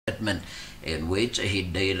statement in which he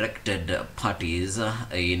directed parties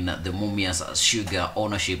in the Mumias sugar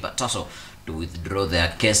ownership tussle to withdraw their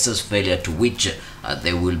cases, failure to which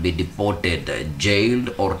they will be deported,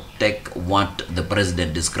 jailed, or take what the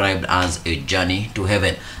president described as a journey to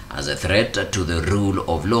heaven as a threat to the rule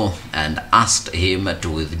of law, and asked him to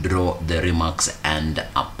withdraw the remarks and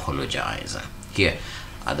apologize. Here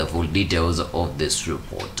are the full details of this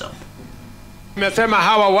report. Nimesema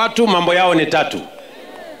hawa watu mambo yao ni tatu,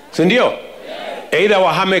 si ndio? Either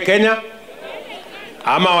wahame Kenya,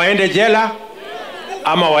 ama waende jela,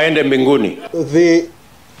 ama waende mbinguni. The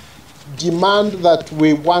demand that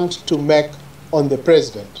we want to make on the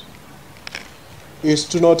president is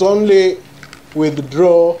to not only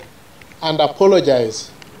withdraw and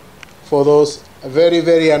apologize for those very,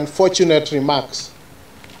 very unfortunate remarks,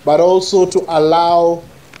 but also to allow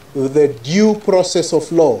the due process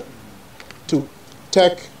of law to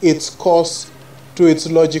take its course to its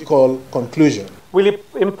logical conclusion. We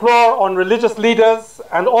implore on religious leaders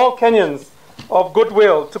and all Kenyans of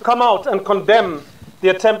goodwill to come out and condemn the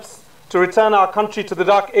attempts to return our country to the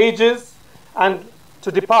dark ages and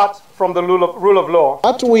to depart from the rule of law.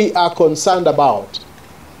 What we are concerned about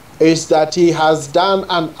is that he has done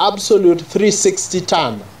an absolute 360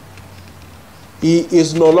 turn. He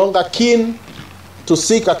is no longer keen to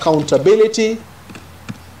seek accountability,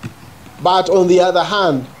 but on the other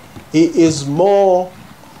hand, he is more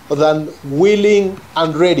than willing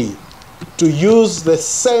and ready to use the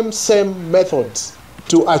same methods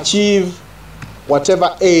to achieve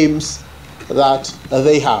whatever aims that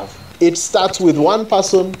they have. It starts with one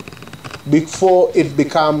person before it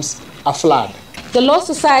becomes a flood. The Law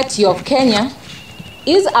Society of Kenya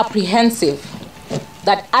is apprehensive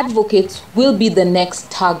that advocates will be the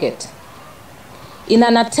next target in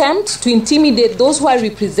an attempt to intimidate those who are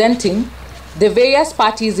representing the various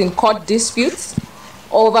parties in court disputes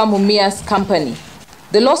over Mumia's company.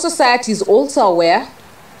 The Law Society is also aware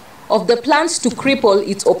of the plans to cripple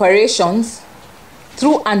its operations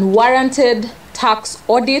through unwarranted tax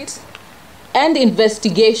audit and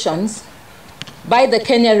investigations by the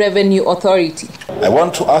Kenya Revenue Authority. I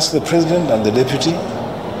want to ask the President and the Deputy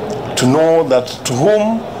to know that to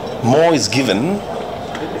whom more is given,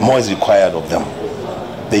 more is required of them.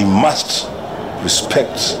 They must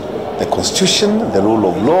respect the Constitution, the rule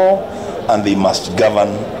of law, and they must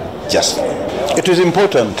govern justly. It is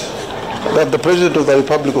important that the President of the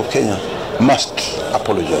Republic of Kenya must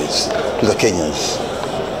apologize to the Kenyans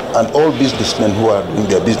and all businessmen who are doing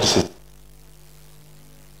their businesses.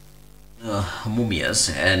 Mumias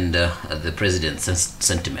and the president's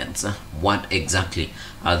sentiments. What exactly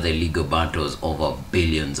are the legal battles over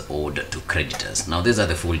billions owed to creditors? Now, these are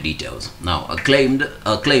the full details. Now,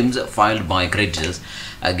 claims filed by creditors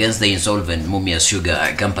against the insolvent Mumias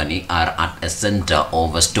Sugar Company are at a center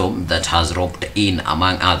of a storm that has roped in,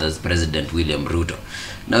 among others, President William Ruto.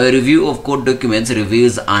 Now, a review of court documents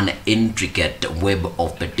reveals an intricate web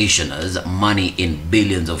of petitioners, money in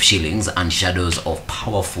billions of shillings, and shadows of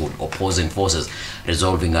powerful opposing forces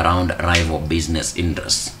resolving around rival business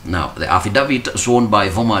interests. Now, the affidavit sworn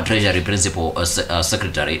by former Treasury Principal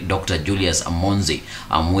Secretary Dr. Julius Monzi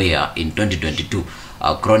Amwea in 2022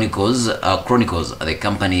 chronicles the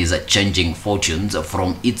company's changing fortunes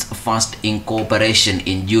from its first incorporation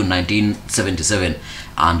in June 1977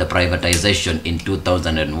 and privatization in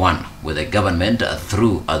 2001, with the government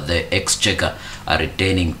through the Exchequer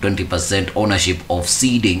retaining 20% ownership of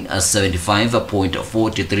ceding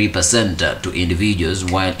 75.43% to individuals,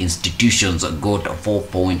 while institutions got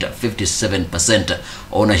 4.57%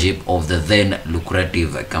 ownership of the then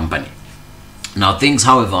lucrative company. Now, things,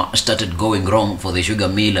 however, started going wrong for the sugar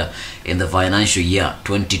mill in the financial year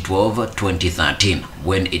 2012-2013,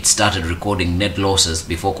 when it started recording net losses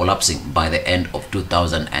before collapsing by the end of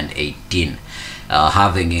 2018,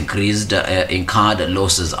 having incurred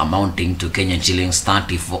losses amounting to Kenyan shillings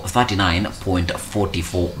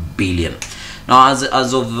 39.44 billion. Now,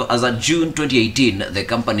 as of June 2018, the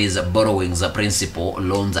company's borrowings, principal,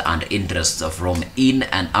 loans, and interests from in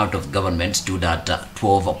and out of government stood at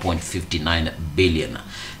 12.59 billion.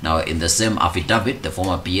 Now, in the same affidavit, the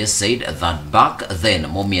former PS said that back then,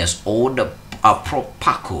 Mumias owed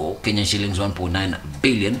Propaco Kenyan shillings 1.9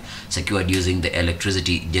 billion secured using the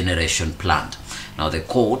electricity generation plant. Now, the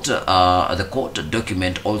court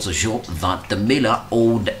document also showed that the miller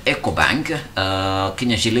owed EcoBank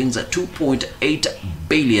Kenya shillings 2.8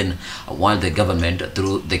 billion, while the government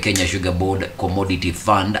through the Kenya Sugar Board Commodity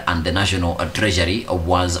Fund and the National Treasury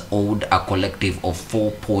was owed a collective of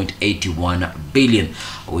 4.81 billion,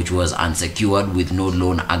 which was unsecured with no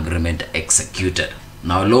loan agreement executed.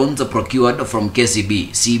 Now, loans procured from KCB,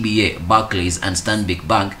 CBA, Barclays and Stanbic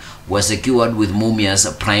Bank were secured with Mumia's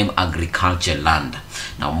prime agriculture land.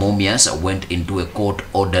 Now, Mumias went into a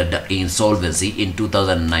court-ordered insolvency in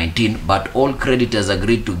 2019, but all creditors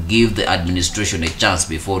agreed to give the administration a chance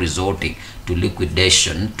before resorting to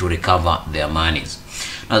liquidation to recover their monies.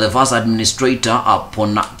 Now, the first administrator,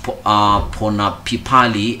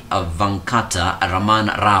 Ponapipali Vankata Raman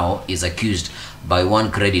Rao, is accused by one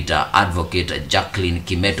creditor, advocate Jacqueline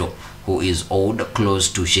Kimeto, who is owed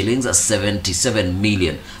close to shillings 77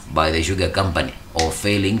 million by the sugar company, of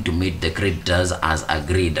failing to meet the creditors as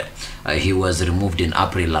agreed. He was removed in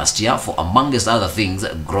April last year for, amongst other things,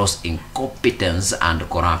 gross incompetence and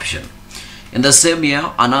corruption. In the same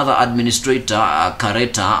year, another administrator,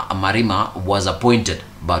 Kareta Marima, was appointed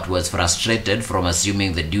but was frustrated from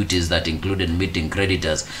assuming the duties that included meeting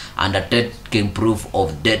creditors, undertaking proof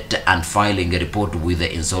of debt and filing a report with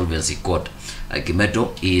the insolvency court.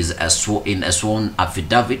 Kimeto is in a sworn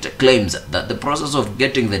affidavit claims that the process of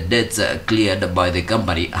getting the debts cleared by the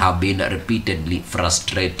company have been repeatedly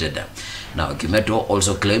frustrated. Now, Kimeto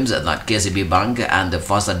also claims that KCB Bank and the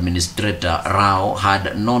first administrator Rao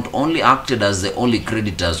had not only acted as the only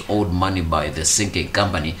creditors owed money by the sinking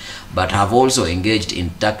company, but have also engaged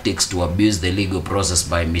in tactics to abuse the legal process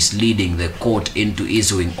by misleading the court into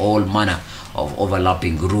issuing all manner of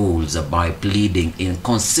overlapping rules by pleading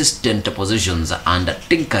inconsistent positions and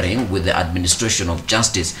tinkering with the administration of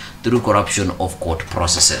justice through corruption of court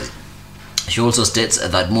processes. She also states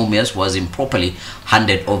that Mumias was improperly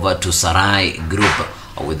handed over to Sarai Group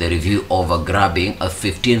with the review of grabbing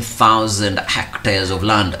 15,000 hectares of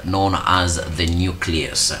land known as the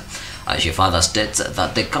Nucleus. She further states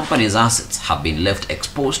that the company's assets have been left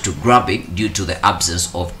exposed to grabbing due to the absence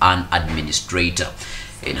of an administrator.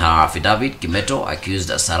 In her affidavit, Kimeto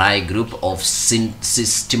accused Sarai Group of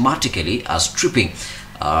systematically stripping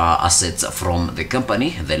assets from the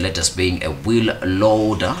company, the latest being a wheel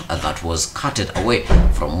loader that was carted away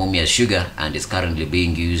from Mumia Sugar and is currently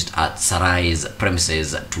being used at Sarai's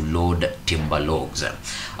premises to load timber logs.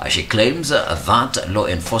 She claims that law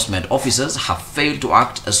enforcement officers have failed to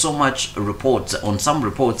act on some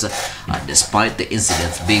reports despite the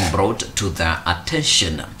incidents being brought to their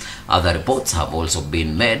attention. Other reports have also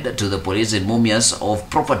been made to the police in Mumias of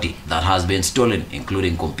property that has been stolen,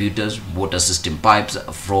 including computers, water system pipes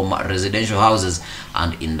from residential houses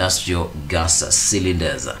and industrial gas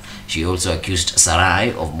cylinders. She also accused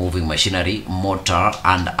Sarai of moving machinery, mortar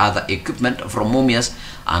and other equipment from Mumias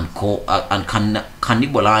and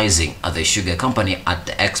cannibalizing the sugar company at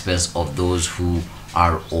the expense of those who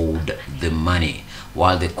are owed the money.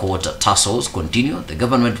 While the court tussles continue, the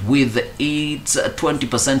government, with its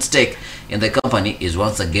 20% stake in the company, is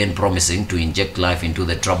once again promising to inject life into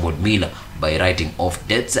the troubled mill by writing off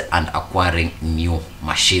debts and acquiring new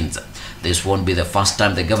machines. This won't be the first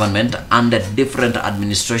time the government, under different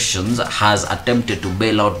administrations, has attempted to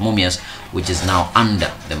bail out Mumias, which is now under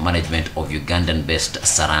the management of Ugandan-based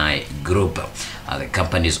Sarai Group. The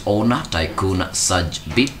company's owner, Tycoon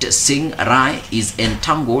Sajbit Singh Rai, is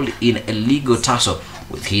entangled in a legal tussle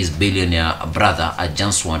with his billionaire brother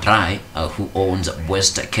Janswant Rai, who owns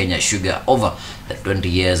West Kenya Sugar, over the 20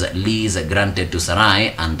 years lease granted to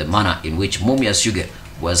Sarai and the manner in which Mumia Sugar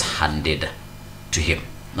was handed to him.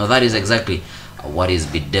 Now, that is exactly what is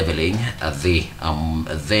bedeviling the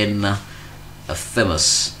then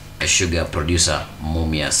famous sugar producer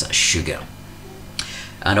Mumia's Sugar.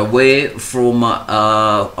 And away from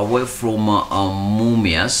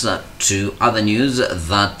Mumias to other news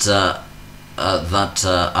that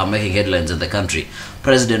are making headlines in the country.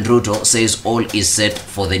 President Ruto says all is set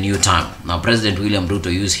for the new term. Now, President William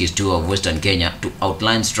Ruto used his tour of Western Kenya to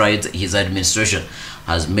outline strides his administration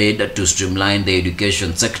has made to streamline the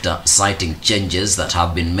education sector, citing changes that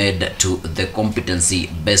have been made to the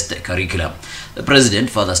competency-based curriculum. The president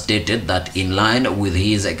further stated that, in line with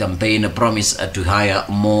his campaign promise to hire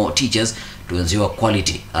more teachers to ensure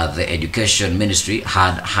quality, the Education Ministry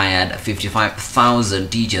had hired 55,000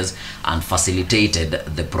 teachers and facilitated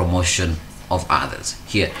the promotion of others.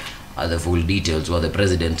 Here are the full details while the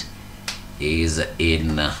president is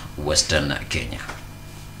in Western Kenya.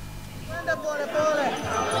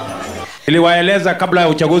 Niliwaeleza kabla ya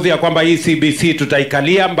uchaguzi ya kwamba hii CBC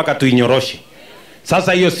tutaikalia mpaka tuinyoroshe.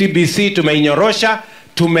 Sasa hiyo CBC tumeinyorosha,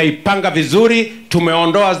 tumeipanga vizuri,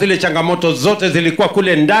 tumeondoa zile changamoto zote zilikuwa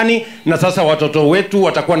kule ndani, na sasa watoto wetu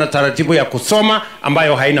watakuwa na taratibu ya kusoma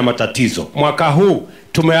ambayo haina matatizo. Mwaka huu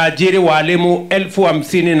tumeajiri walimu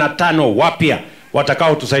 55,000 wapya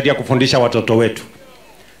watakao tusaidia kufundisha watoto wetu.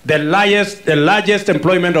 The largest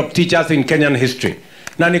employment of teachers in Kenyan history.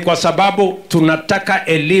 na ni kwa sababu tunataka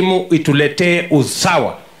elimu ituletee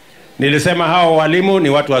usawa. Nilisema hao walimu ni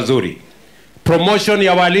watu wazuri. Promotion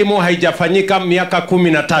ya walimu haijafanyika miaka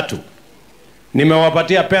 13.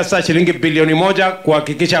 Nimewapatia pesa shilingi bilioni 1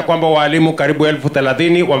 kuhakikisha kwamba walimu karibu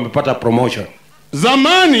 30,000 wamepata promotion.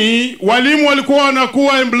 Zamani walimu walikuwa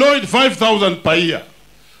wanakuwa employed 5,000 per year.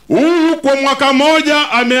 Huu kwa mwaka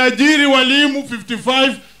moja ameajiri walimu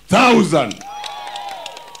 55,000.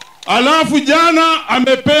 Alafu jana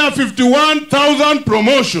amepea 51,000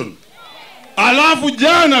 promotion. Alafu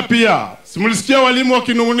jana pia simulisikia walimu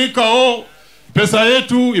wakinung'unika, pesa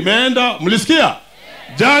yetu imeenda. Mlisikia?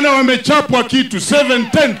 Jana wamechapwa kitu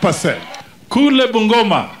 7-10%. Kule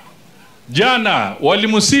Bungoma jana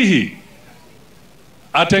walimusihi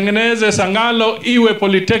atengeneze Sangalo iwe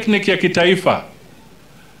polytechnic ya kitaifa.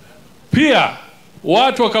 Pia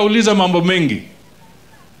watu wakauliza mambo mengi.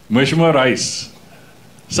 Mheshimiwa Rais,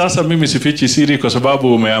 sasa mimi sifichi siri kwa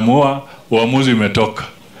sababu umeamua, uamuzi umetoka.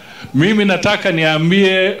 Mimi nataka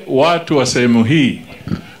niambie watu wa sehemu hii,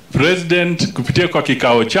 President kupitia kwa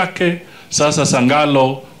kikao chake, sasa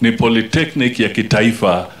Sangalo ni polytechnic ya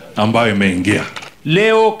kitaifa ambayo imeingia.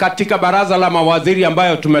 Leo katika baraza la mawaziri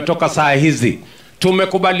ambayo tumetoka saa hizi,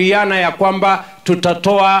 tumekubaliana ya kwamba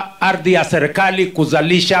tutatoa ardhi ya serikali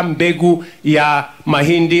kuzalisha mbegu ya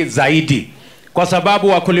mahindi zaidi. Kwa sababu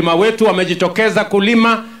wakulima wetu wamejitokeza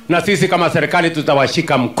kulima na sisi kama serikali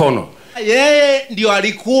tutawashika mkono. Yeye ndio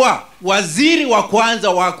alikuwa waziri wa kwanza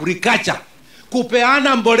wa agriculture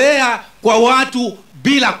kupeana mbolea kwa watu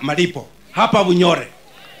bila malipo hapa Bunyore.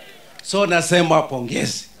 So nasema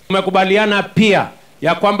pongezi. Tumekubaliana pia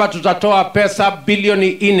ya kwamba tutatoa pesa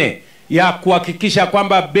bilioni 4 ya kuhakikisha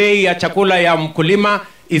kwamba bei ya chakula ya mkulima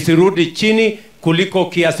isirudi chini kuliko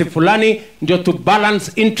kiasi fulani, ndio to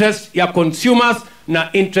balance interest ya consumers na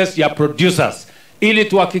interest ya producers, ili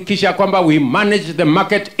tuhakikisha kwamba we manage the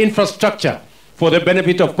market infrastructure for the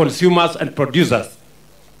benefit of consumers and producers.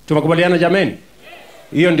 Tumekubaliana jameni?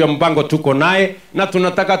 Hiyo ndio mpango tuko naye, na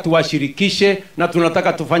tunataka tuwashirikishe na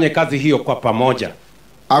tunataka tufanye kazi hiyo kwa pamoja.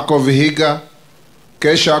 Ako Vihiga,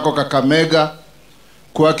 kesho ako Kakamega,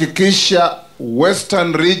 kuhakikisha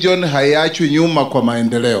Western Region haiachwi nyuma kwa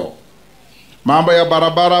maendeleo. Mambo ya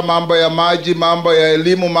barabara, mambo ya maji, mambo ya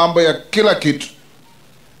elimu, mambo ya kila kitu.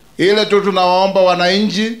 Ile tu tunawaomba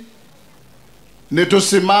wananchi ni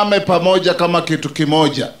tusimame pamoja kama kitu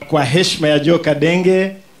kimoja. Kwa heshima ya Joe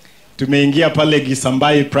Kadenge, tumeingia pale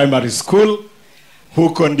Gisambai Primary School.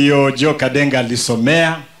 Huko ndio Joe Kadenge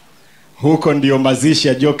alisomea. Huko ndio mazishi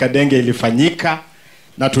ya Joe Kadenge ilifanyika,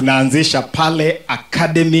 na tunaanzisha pale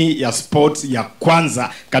academy ya sports ya kwanza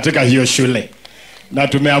katika hiyo shule. Na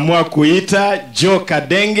tumeamua kuita Joe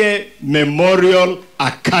Kadenge Memorial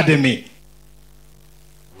Academy.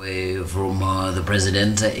 From the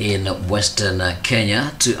president in Western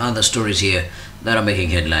Kenya to other stories here that are making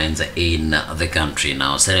headlines in the country.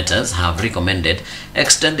 Now, senators have recommended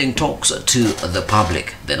extending talks to the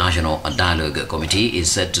public. The National Dialogue Committee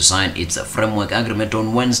is set to sign its framework agreement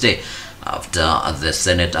on Wednesday after the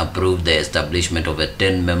Senate approved the establishment of a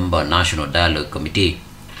 10-member National Dialogue Committee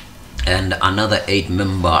and another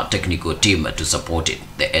 8-member technical team to support it.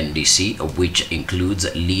 The NDC, which includes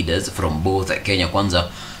leaders from both Kenya Kwanza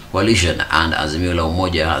Coalition and Azimio la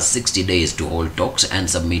Umoja, has 60 days to hold talks and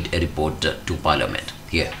submit a report to Parliament.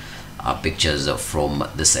 Here are pictures from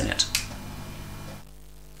the Senate.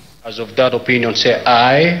 As of that opinion, say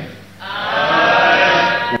aye.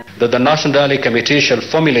 Aye. That the National Dialogue Committee shall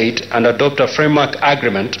formulate and adopt a framework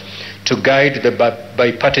agreement to guide the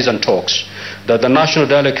bipartisan talks. That the National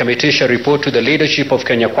Dialogue Committee shall report to the leadership of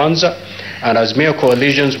Kenya Kwanza and Azimio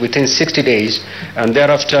coalitions within 60 days and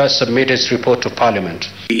thereafter submit its report to Parliament.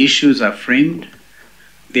 The issues are framed.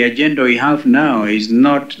 The agenda we have now is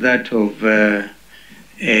not that of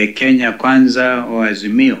Kenya Kwanza or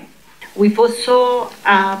Azimio. We've also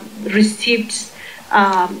received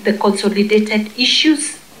the consolidated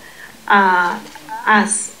issues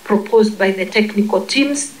as proposed by the technical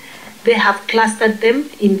teams. They have clustered them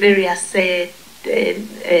in various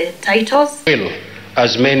titles. Will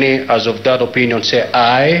as many as of that opinion say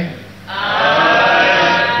aye?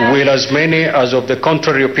 Aye. Will as many as of the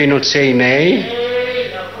contrary opinion say nay?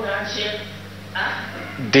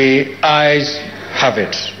 The ayes have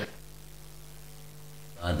it.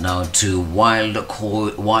 Now to wild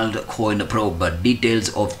coin probe.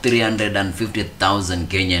 Details of 350,000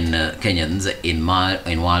 Kenyans in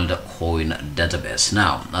wild coin database.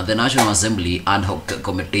 Now the National Assembly ad hoc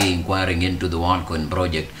committee inquiring into the wild coin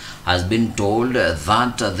project has been told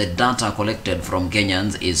that the data collected from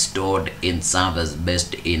Kenyans is stored in servers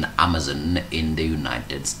based in Amazon in the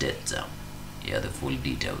United States. Here are the full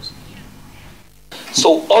details.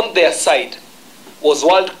 So on their side was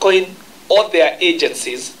WorldCoin or their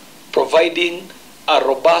agencies providing a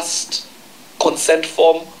robust consent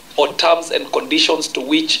form or terms and conditions to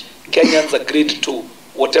which Kenyans agreed to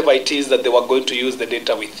whatever it is that they were going to use the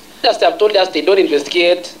data with. Just they have told us they don't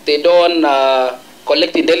investigate, they don't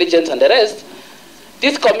collect intelligence and the rest.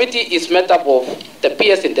 This committee is made up of the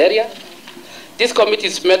PS Interior. This committee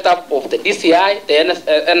is made up of the DCI, the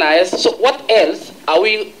NIS. So what else are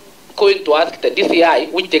we going to ask the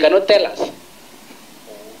DCI which they cannot tell us?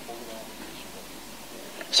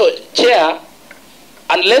 So, Chair,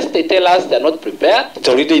 unless they tell us they're not prepared. It's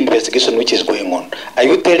already an investigation which is going on. Are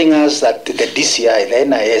you telling us that the DCI, the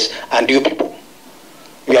NIS, and you people,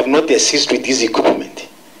 you have not assisted with this equipment?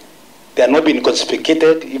 They have not been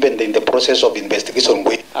confiscated even in the process of investigation.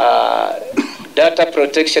 Data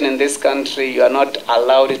protection in this country, you are not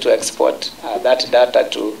allowed to export that data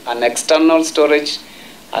to an external storage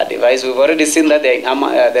device. We've already seen that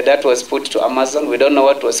the data was put to Amazon. We don't know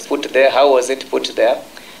what was put there. How was it put there?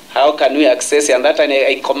 How can we access it? And that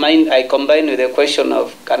I combine with the question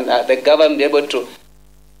of can the government be able to...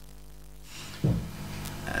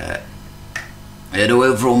 Head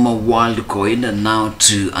away from WorldCoin and now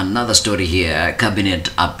to another story here. Cabinet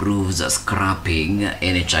approves scrapping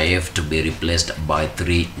NHIF to be replaced by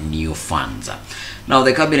 3 new funds. Now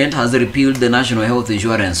the cabinet has repealed the National Health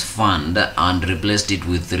Insurance Fund and replaced it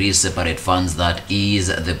with 3 separate funds, that is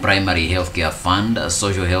the Primary Healthcare Fund,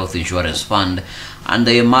 Social Health Insurance Fund, and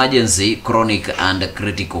the Emergency, Chronic and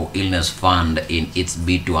Critical Illness Fund in its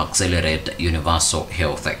bid to accelerate universal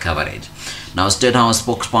health coverage. Now, State House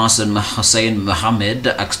spokesperson Hussein Mohammed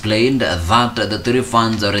explained that the 3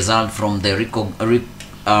 funds result from the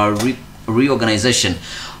reorganization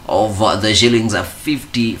of the shillings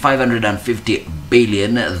 550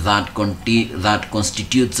 billion that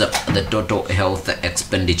constitutes the total health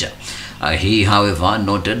expenditure. He, however,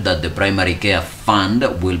 noted that the primary care fund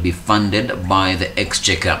will be funded by the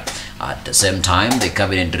exchequer. At the same time, the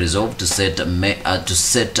cabinet resolved to set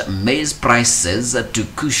maize prices to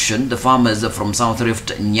cushion the farmers from South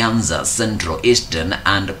Rift, Nyanza, Central, Eastern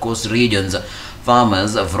and Coast regions,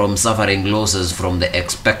 farmers from suffering losses from the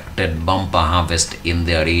expected bumper harvest in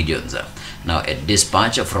their regions. Now, a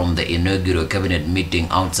dispatch from the inaugural cabinet meeting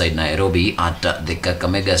outside Nairobi at the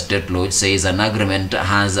Kakamega State Lodge says an agreement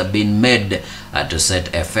has been made to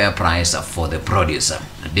set a fair price for the produce.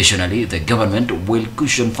 Additionally, the government will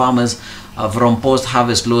cushion farmers from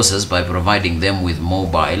post-harvest losses by providing them with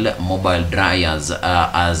mobile dryers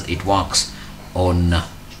as it works on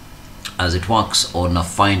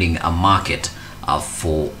finding a market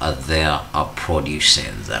for their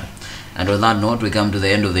produces. And on that note, we come to the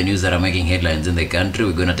end of the news that are making headlines in the country.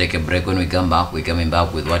 We're going to take a break. When we come back, we're coming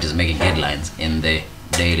back with what is making headlines in the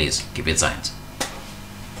dailies. Keep it science.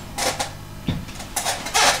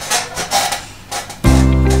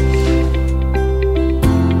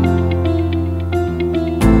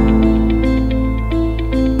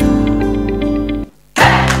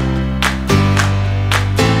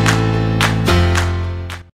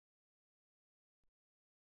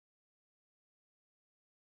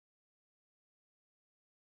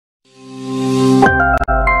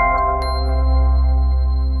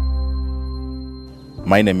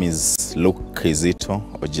 My name is Luke Kizito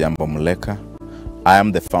Ojambo Muleka. I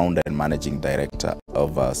am the founder and managing director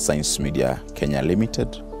of Science Media Kenya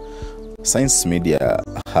Limited. Science Media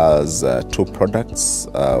has 2 products.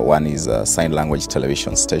 One is a sign language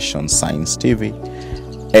television station, Science TV,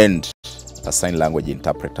 and a sign language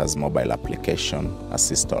interpreter's mobile application,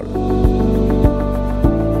 Assistol.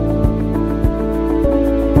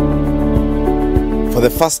 For the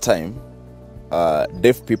first time,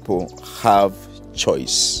 deaf people have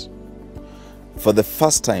choice. For the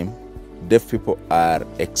first time, deaf people are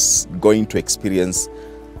going to experience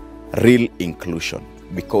real inclusion,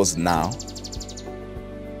 because now,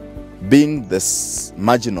 being this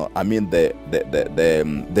marginal, the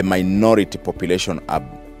minority population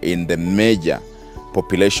in the major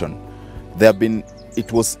population,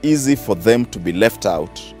 it was easy for them to be left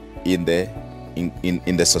out in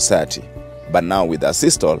the society. But now with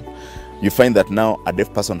Assistol, you find that now a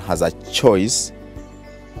deaf person has a choice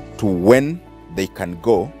to when they can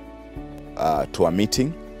go to a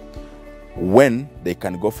meeting, when they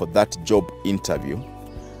can go for that job interview.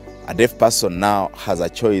 A deaf person now has a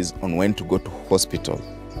choice on when to go to hospital,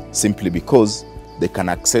 simply because they can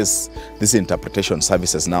access these interpretation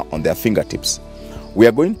services now on their fingertips. We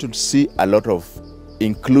are going to see a lot of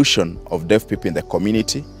inclusion of deaf people in the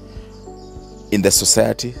community, in the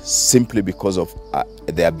society, simply because of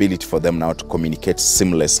the ability for them now to communicate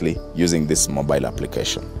seamlessly using this mobile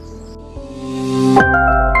application.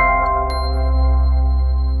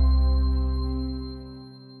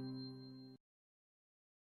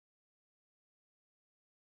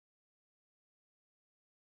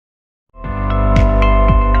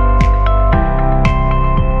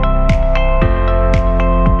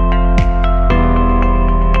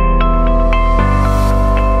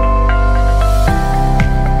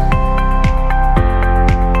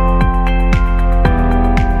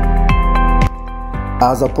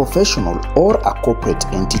 As a professional or a corporate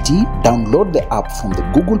entity, download the app from the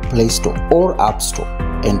Google Play Store or App Store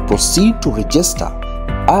and proceed to register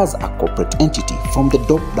as a corporate entity from the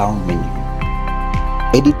drop-down menu.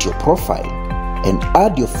 Edit your profile and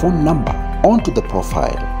add your phone number onto the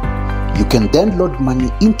profile. You can then load money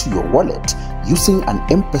into your wallet using an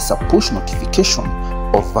M-Pesa push notification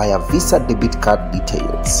or via Visa debit card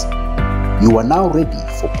details. You are now ready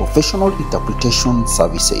for professional interpretation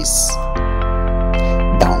services.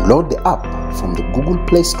 Download the app from the Google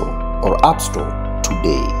Play Store or App Store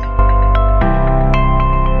today.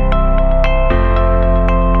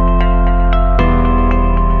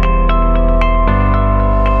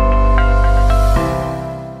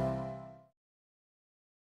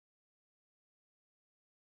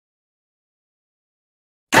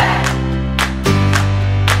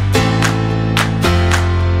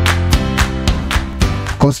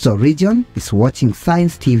 Coastal Region is watching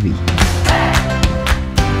Science TV.